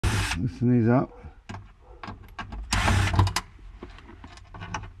loosen these up.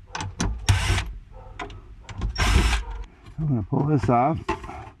 I'm going to pull this off.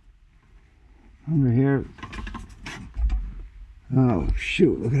 Under here. Oh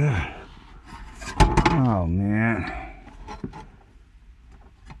shoot, look at that. Oh man.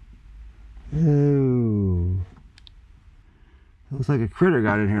 Ew. It looks like a critter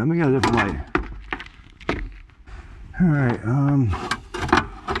got in here. Let me get a different light. Alright,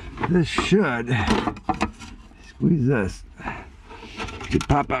 this should squeeze this. Should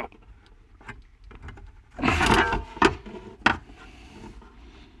pop out.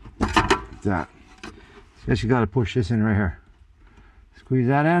 Like that. Guess you gotta push this in right here. Squeeze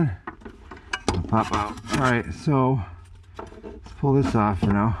that in. It'll pop out. Alright, so let's pull this off for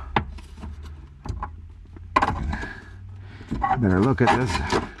now. Better look at this.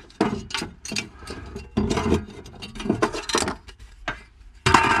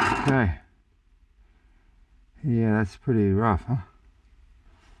 Okay. Yeah, that's pretty rough, huh?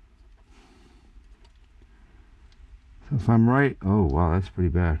 So if I'm right, oh wow, that's pretty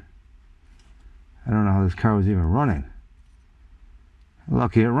bad. I don't know how this car was even running.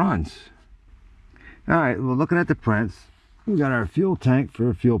 Lucky it runs. Alright, well, looking at the prints, we got our fuel tank for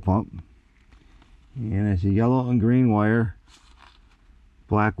a fuel pump. And it's a yellow and green wire,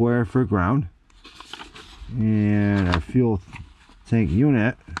 black wire for ground. And our fuel tank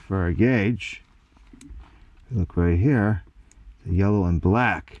unit for our gauge. Look right here, the yellow and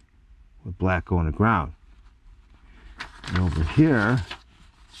black, with black going to ground. And over here,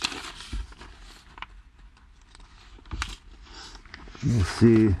 you'll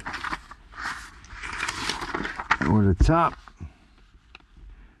see over the top,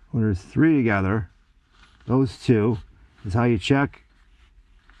 when there's three together, those two is how you check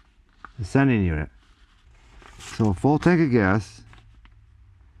the sending unit. So a full tank of gas is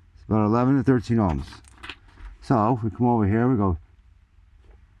about 11 to 13 ohms. So if we come over here, we go,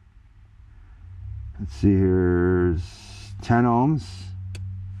 let's see, here's 10 ohms.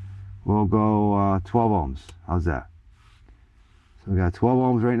 We'll go 12 ohms. How's that? So we got 12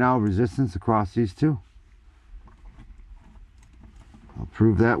 ohms right now of resistance across these two. I'll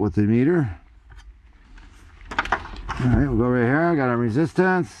prove that with the meter. Alright, we'll go right here. Got our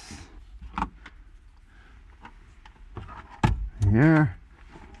resistance. Here.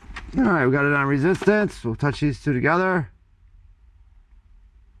 Alright, we got it on resistance. We'll touch these two together.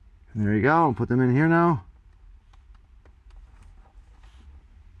 And there you go. I'll put them in here now.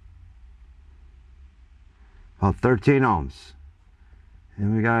 About 13 ohms.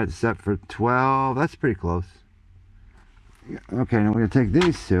 And we got it set for 12. That's pretty close. Okay, now we're going to take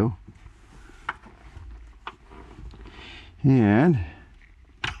these two. And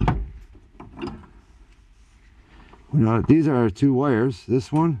we know these are our two wires.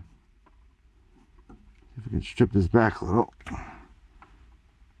 This one, if we can strip this back a little.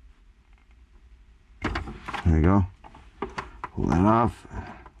 There you go. Pull that off.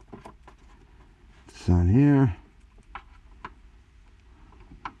 This on here.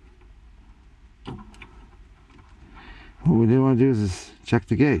 What we didn't want to do is check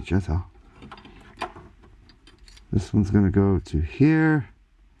the gauge, that's all. This one's going to go to here.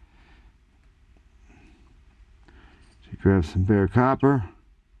 So grab some bare copper.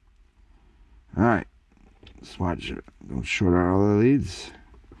 Alright, swatch it. Don't short out all the leads.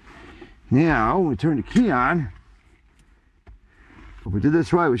 Now, when we turn the key on, if we did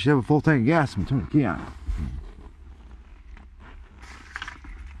this right, we should have a full tank of gas when we turn the key on.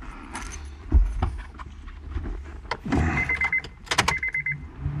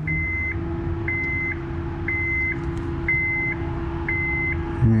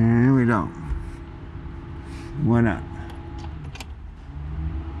 And we don't. Why not?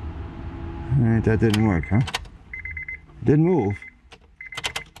 Alright, that didn't work, huh? It didn't move.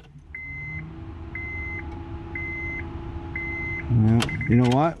 Well, you know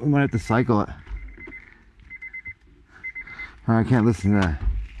what? We might have to cycle it. I can't listen to that.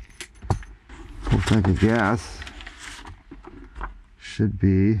 Full tank of gas should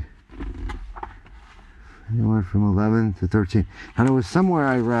be anywhere from 11 to 13. And it was somewhere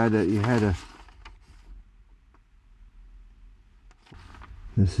I read that you had to.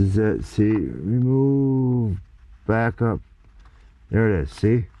 This is it. See, remove, back up. There it is.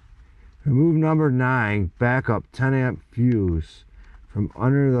 See, remove number 9, back up 10 amp fuse from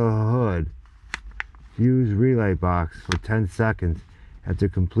under the hood fuse relay box for 10 seconds after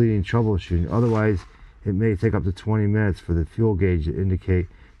completing troubleshooting. Otherwise, it may take up to 20 minutes for the fuel gauge to indicate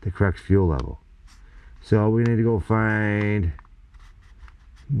the correct fuel level. So we need to go find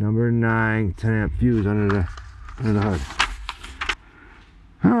number 9 10 amp fuse under the hood.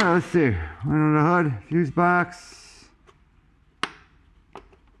 Alright, let's see. Right under the hood, fuse box.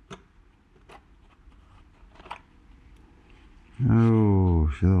 Oh,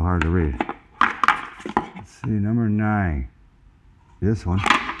 she's a little hard to read. Let's see, number 9. This one.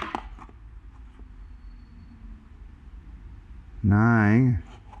 9.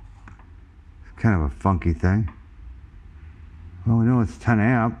 It's kind of a funky thing. Well, we know it's 10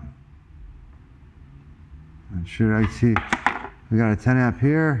 amp. Not sure I see. We got a 10 amp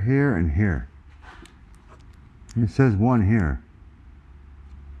here, here, and here. It says 1 here.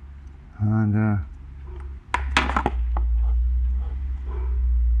 And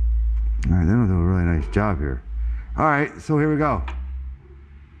alright, they don't do a really nice job here. Alright, so here we go.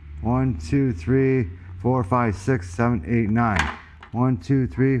 1, 2, 3, 4, 5, 6, 7, 8, 9. 1, 2,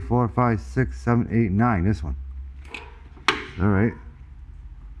 3, 4, 5, 6, 7, 8, 9. This one. Alright.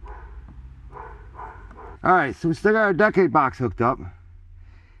 Alright, so we still got our decade box hooked up.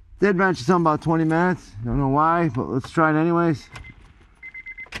 Did mention something about 20 minutes. Don't know why, but let's try it anyways.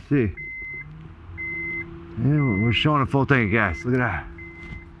 Let's see. Yeah, we're showing a full tank of gas. Look at that.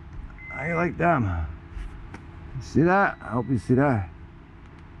 How you like them? See that? I hope you see that.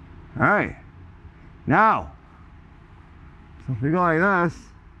 Alright. Now. So if we go like this.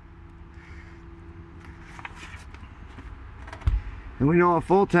 And we know a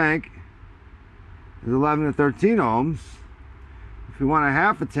full tank is 11 to 13 ohms. If we want a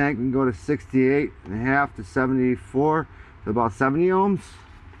half a tank, we can go to 68 and a half to 74 to about 70 ohms.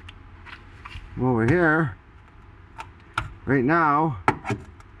 Over here, right now,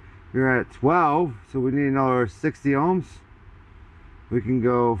 we're at 12, so we need another 60 ohms. We can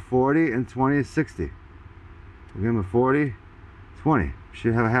go 40 and 20 is 60. We'll give them a 40, 20.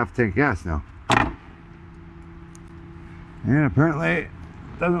 Should have a half tank gas now. And apparently it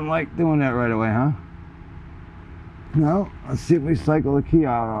doesn't like doing that right away, huh? No, let's see if we cycle the key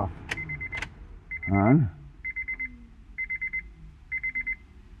out off. On.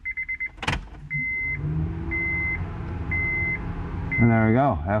 And there we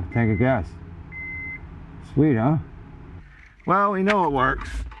go, half a tank of gas. Sweet, huh? Well, we know it works,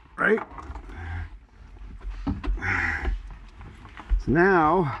 right? So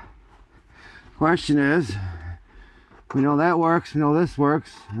now, question is, we know that works, we know this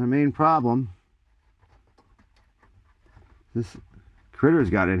works. The main problem, this critter's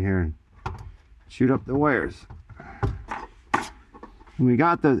got in here and shoot up the wires. When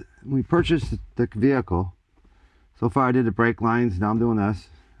we purchased the vehicle, so far I did the brake lines, now I'm doing this,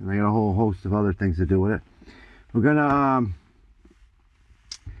 and I got a whole host of other things to do with it. We're gonna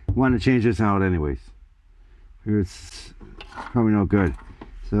want to change this out anyways. It's probably no good.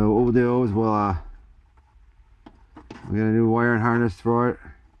 So what we'll do is we'll get a new wire and harness for it,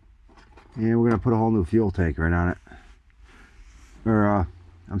 and we're gonna put a whole new fuel tank right on it. Or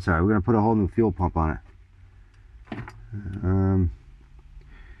I'm sorry, we're gonna put a whole new fuel pump on it.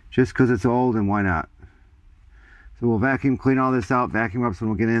 Just because it's old, and why not? So we'll vacuum clean all this out, vacuum up so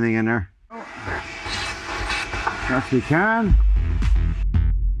we don't get anything in there. Best we can.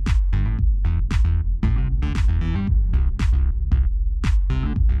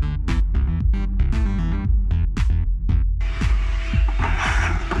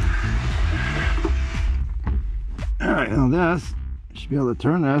 Alright, now this, you should be able to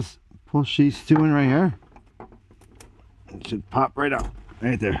turn this, pull sheath 2 in right here. It should pop right out,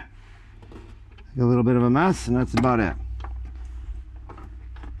 right there. A little bit of a mess, and that's about it.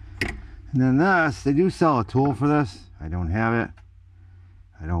 And then this, they do sell a tool for this. I don't have it.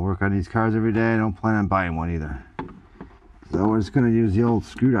 I don't work on these cars every day. I don't plan on buying one either. So we're just going to use the old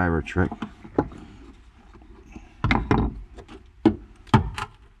screwdriver trick.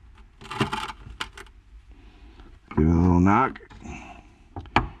 Give it a little knock.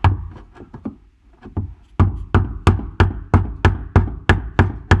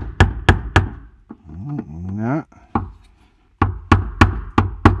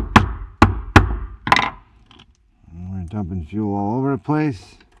 Dumping fuel all over the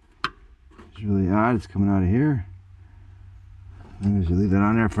place. It's really odd, it's coming out of here. I think I should leave that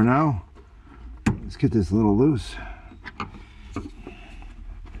on there for now. Let's get this a little loose.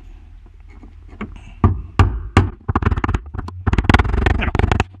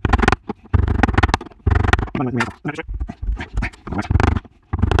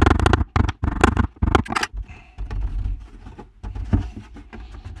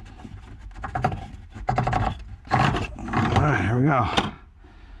 Alright, here we go.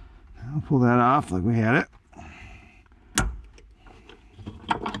 I'll pull that off like we had it.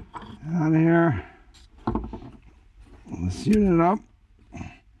 Out of here. Let's unit it up.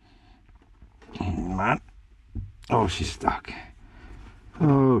 Come on. Oh, she's stuck.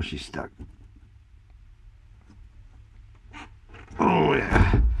 Oh, she's stuck. Oh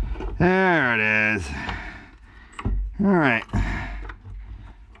yeah, there it is. All right,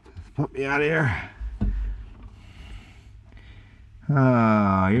 let's put me out of here.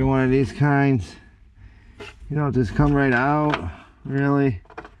 Oh, you're one of these kinds. You don't just come right out, really?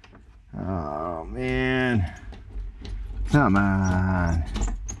 Oh man, come on.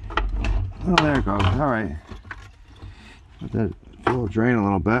 Oh, there it goes. All right, let that fuel drain a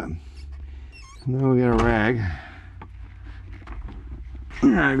little bit. And then we'll get a rag.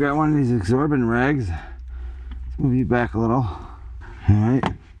 I've got one of these absorbent rags. Let's move you back a little. Alright.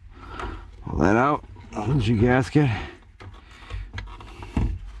 Pull that out. Hold your gasket.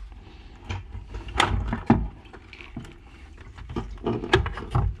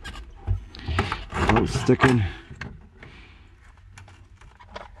 Oh, sticking.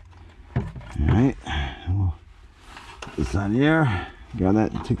 Alright. We'll put this on here. Grab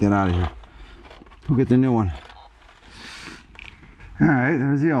that and take that out of here. We'll get the new one. Alright,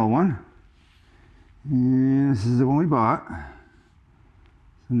 there's the old one. And this is the one we bought.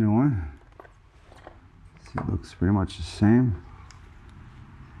 It's the new one. See, it looks pretty much the same.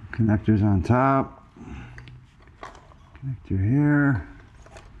 Connectors on top. Connector here.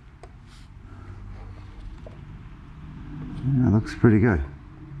 Yeah, it looks pretty good.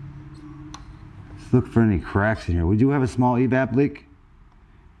 Let's look for any cracks in here. We do have a small evap leak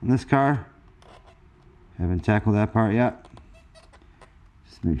in this car. Haven't tackled that part yet.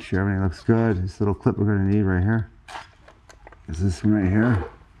 Make sure everything looks good. This little clip we're going to need right here is this one right here.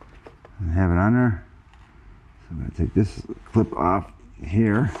 And have it on there. So I'm going to take this clip off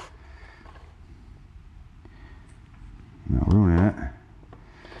here. Not ruining it.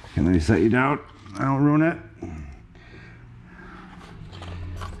 Can't let me set you down. I don't ruin it.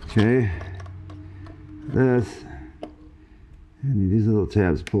 Okay. This. I need these little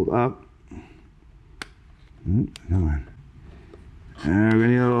tabs pulled up. Come on. And we're gonna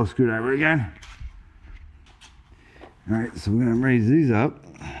need a little screwdriver again. Alright, so we're gonna raise these up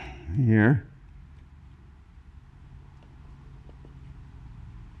here.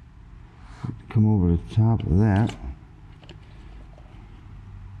 Come over the top of that.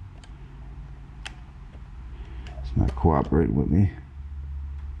 It's not cooperating with me.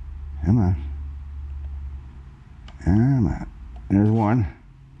 Come on. Come on. There's one.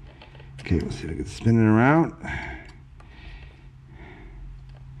 Okay, we'll see if I can spin it around.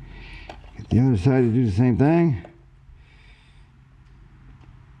 The other side to do the same thing.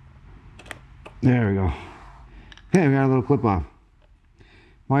 There we go. Okay, we got a little clip off.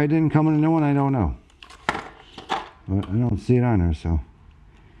 Why it didn't come in a new one, I don't know. But I don't see it on there, so.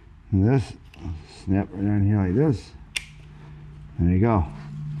 And this, snap right on here like this. There you go.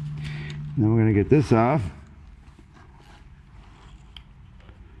 Then we're gonna get this off.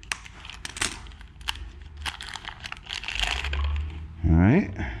 All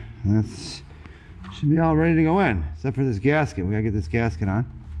right, that's should be all ready to go in, except for this gasket. We gotta get this gasket on.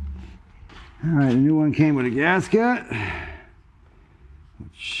 All right, the new one came with a gasket,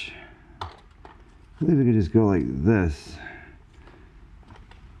 which I believe we could just go like this.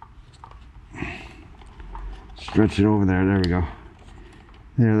 Stretch it over there. There we go.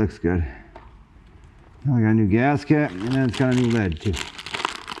 There, looks good. Now we got a new gasket, and then it's got a new lid too.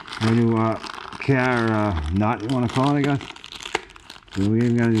 A new car nut, you want to call it, I guess. So we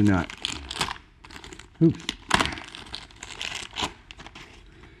even got a new nut. Oops.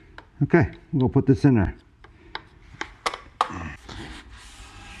 Okay, we'll put this in there.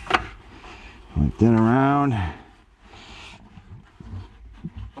 Put that around.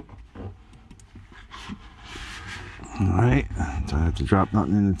 Alright, so I have to drop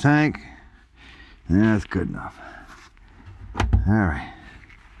nothing in the tank. And that's good enough. Alright.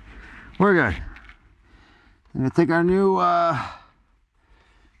 We're good. I'm gonna take our new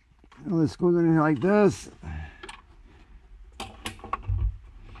this goes in here like this.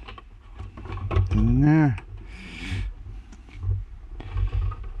 Put it in there.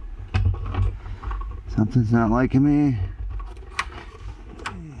 Something's not liking me.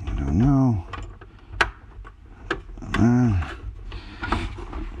 I don't know.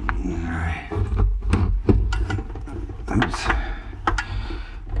 Alright. Oops.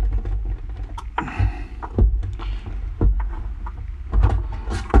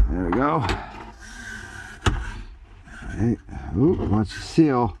 There we go. Alright. Ooh, watch the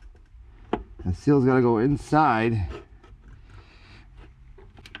seal. The seal's got to go inside.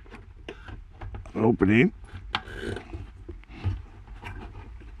 Opening.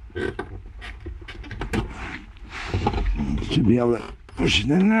 Should be able to push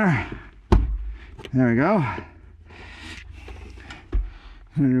it in there. There we go.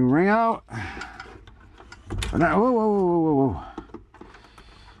 A new ring out. But now, whoa, whoa, whoa, whoa, whoa.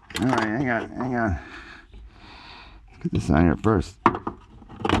 All right, hang on. Get this on here first.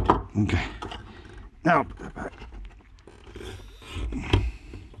 Okay. Now, put that back.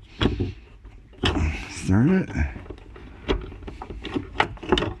 Start it.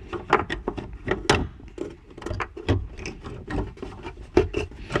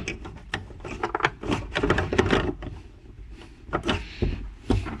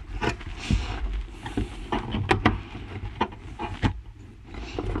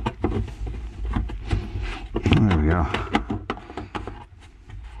 There we go.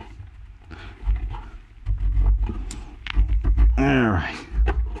 All right.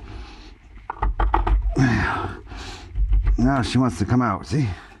 Now she wants to come out. See?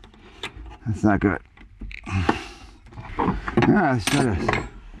 That's not good. Let's try this.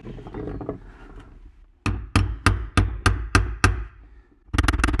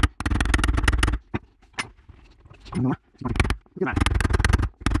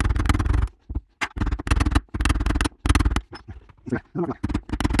 Look at that.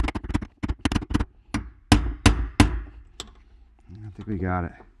 I think we got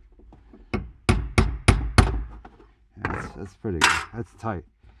it. Yeah, that's pretty good. That's tight.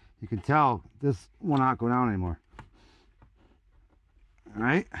 You can tell this will not go down anymore. All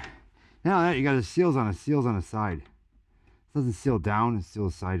right. Now that you got the seals on the side. It doesn't seal down, it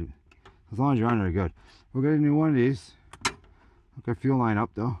seals side. As long as you're under, good. We're gonna do one of these. Look our fuel line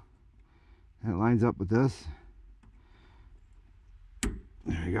up though. And it lines up with this.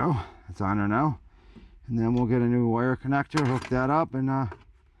 There you go. It's on there now. And then we'll get a new wire connector, hook that up, and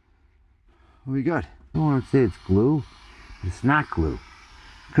we'll be good. I don't want to say it's glue. It's not glue.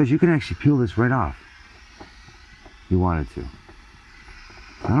 Because you can actually peel this right off. If you wanted to.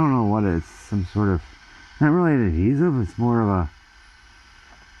 I don't know what it is. Some sort of, not really an adhesive. It's more of a,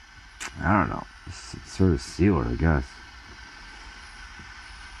 I don't know, sort of sealer, I guess.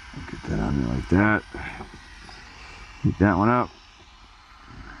 I'll get that on there like that. Heat that one up.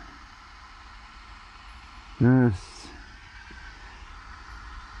 This.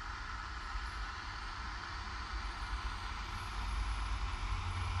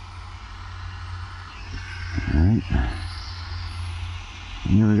 Alright.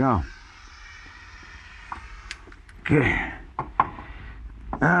 Here we go. Okay.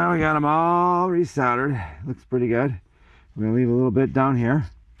 Now we got them all resoldered. Looks pretty good. We're going to leave a little bit down here.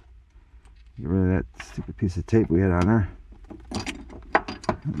 Get rid of that stupid piece of tape we had on there.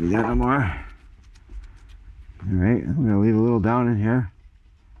 Don't need that no more. Alright, I'm going to leave a little down in here.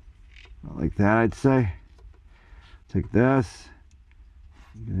 About like that, I'd say. Take this.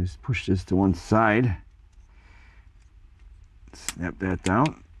 I'm going to just push this to one side. Snap that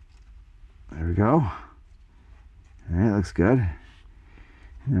down. There we go. Alright, looks good.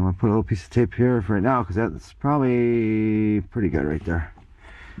 And I'm going to put a little piece of tape here for right now because that's probably pretty good right there.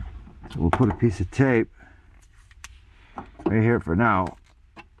 So we'll put a piece of tape right here for now.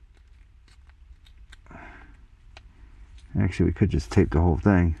 Actually, we could just tape the whole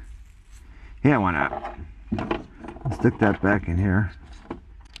thing. Yeah, why not? I'll stick that back in here.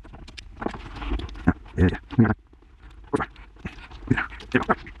 I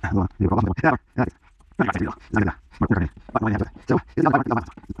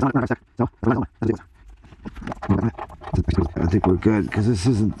think we're good because this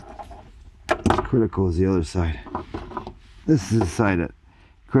isn't as critical as the other side. This is the side that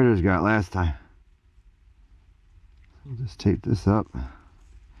Critters got last time. We'll just tape this up.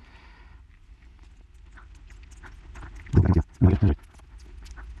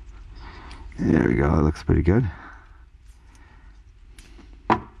 There we go, that looks pretty good.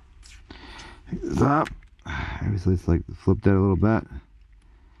 Take this up. Obviously it's like flip that a little bit.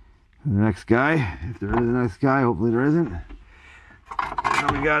 The next guy, if there is a next guy, hopefully there isn't. Now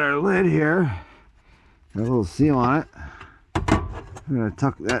we got our lid here. Got a little seal on it. I'm gonna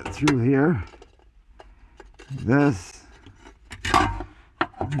tuck that through here. Like this.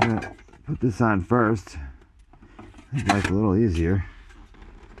 I'm gonna put this on first. I think that's a little easier.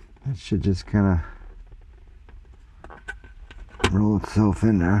 That should just kind of roll itself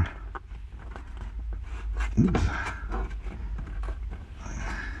in there. Oops.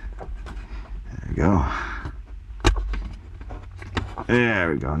 There we go. There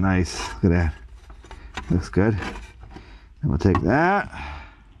we go. Nice. Look at that. Looks good. And we'll take that.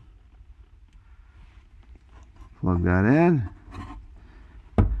 Plug that in.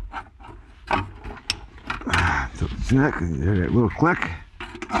 Check. There's that little click.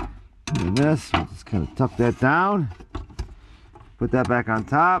 And this, we'll just kind of tuck that down. Put that back on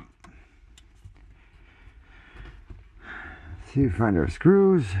top. See if we find our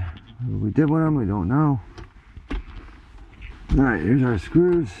screws. What we did with them, we don't know. Alright, here's our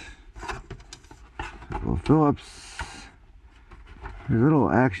screws. Little Phillips.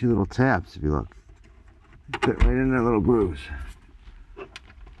 There's actually little taps if you look. They fit right in their little grooves.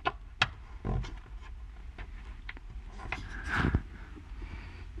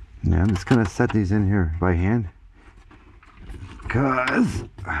 Yeah, I'm just gonna set these in here by hand because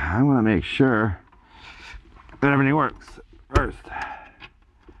I want to make sure that everything works first.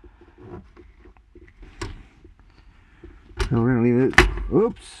 So we're gonna leave it.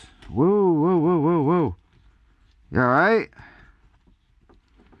 Oops! Whoa! Whoa! Whoa! Whoa! Whoa! You all right?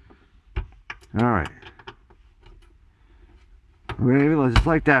 All right. We're gonna leave it just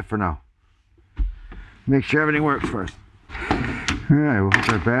like that for now. Make sure everything works first. All right, we'll put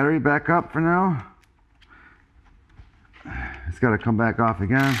our battery back up for now. It's got to come back off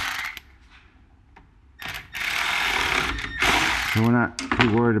again. So we're not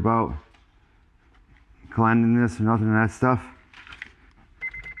too worried about cleanliness or nothing of that stuff.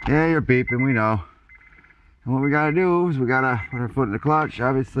 Yeah, you're beeping, we know. And what we got to do is we got to put our foot in the clutch,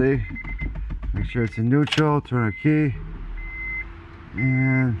 obviously. Make sure it's in neutral, turn our key.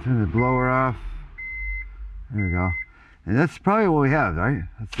 And turn the blower off. There we go. And that's probably what we have, right?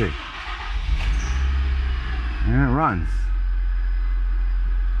 Let's see. And it runs.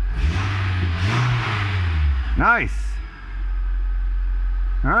 Nice.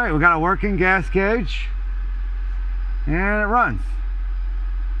 All right, we got a working gas gauge. And it runs.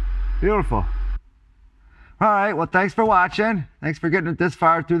 Beautiful. All right, well, thanks for watching. Thanks for getting it this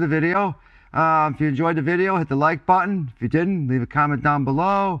far through the video. If you enjoyed the video, hit the like button. If you didn't, leave a comment down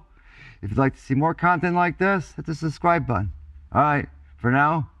below. If you'd like to see more content like this, hit the subscribe button. All right, for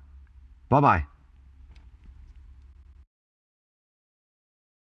now, bye-bye.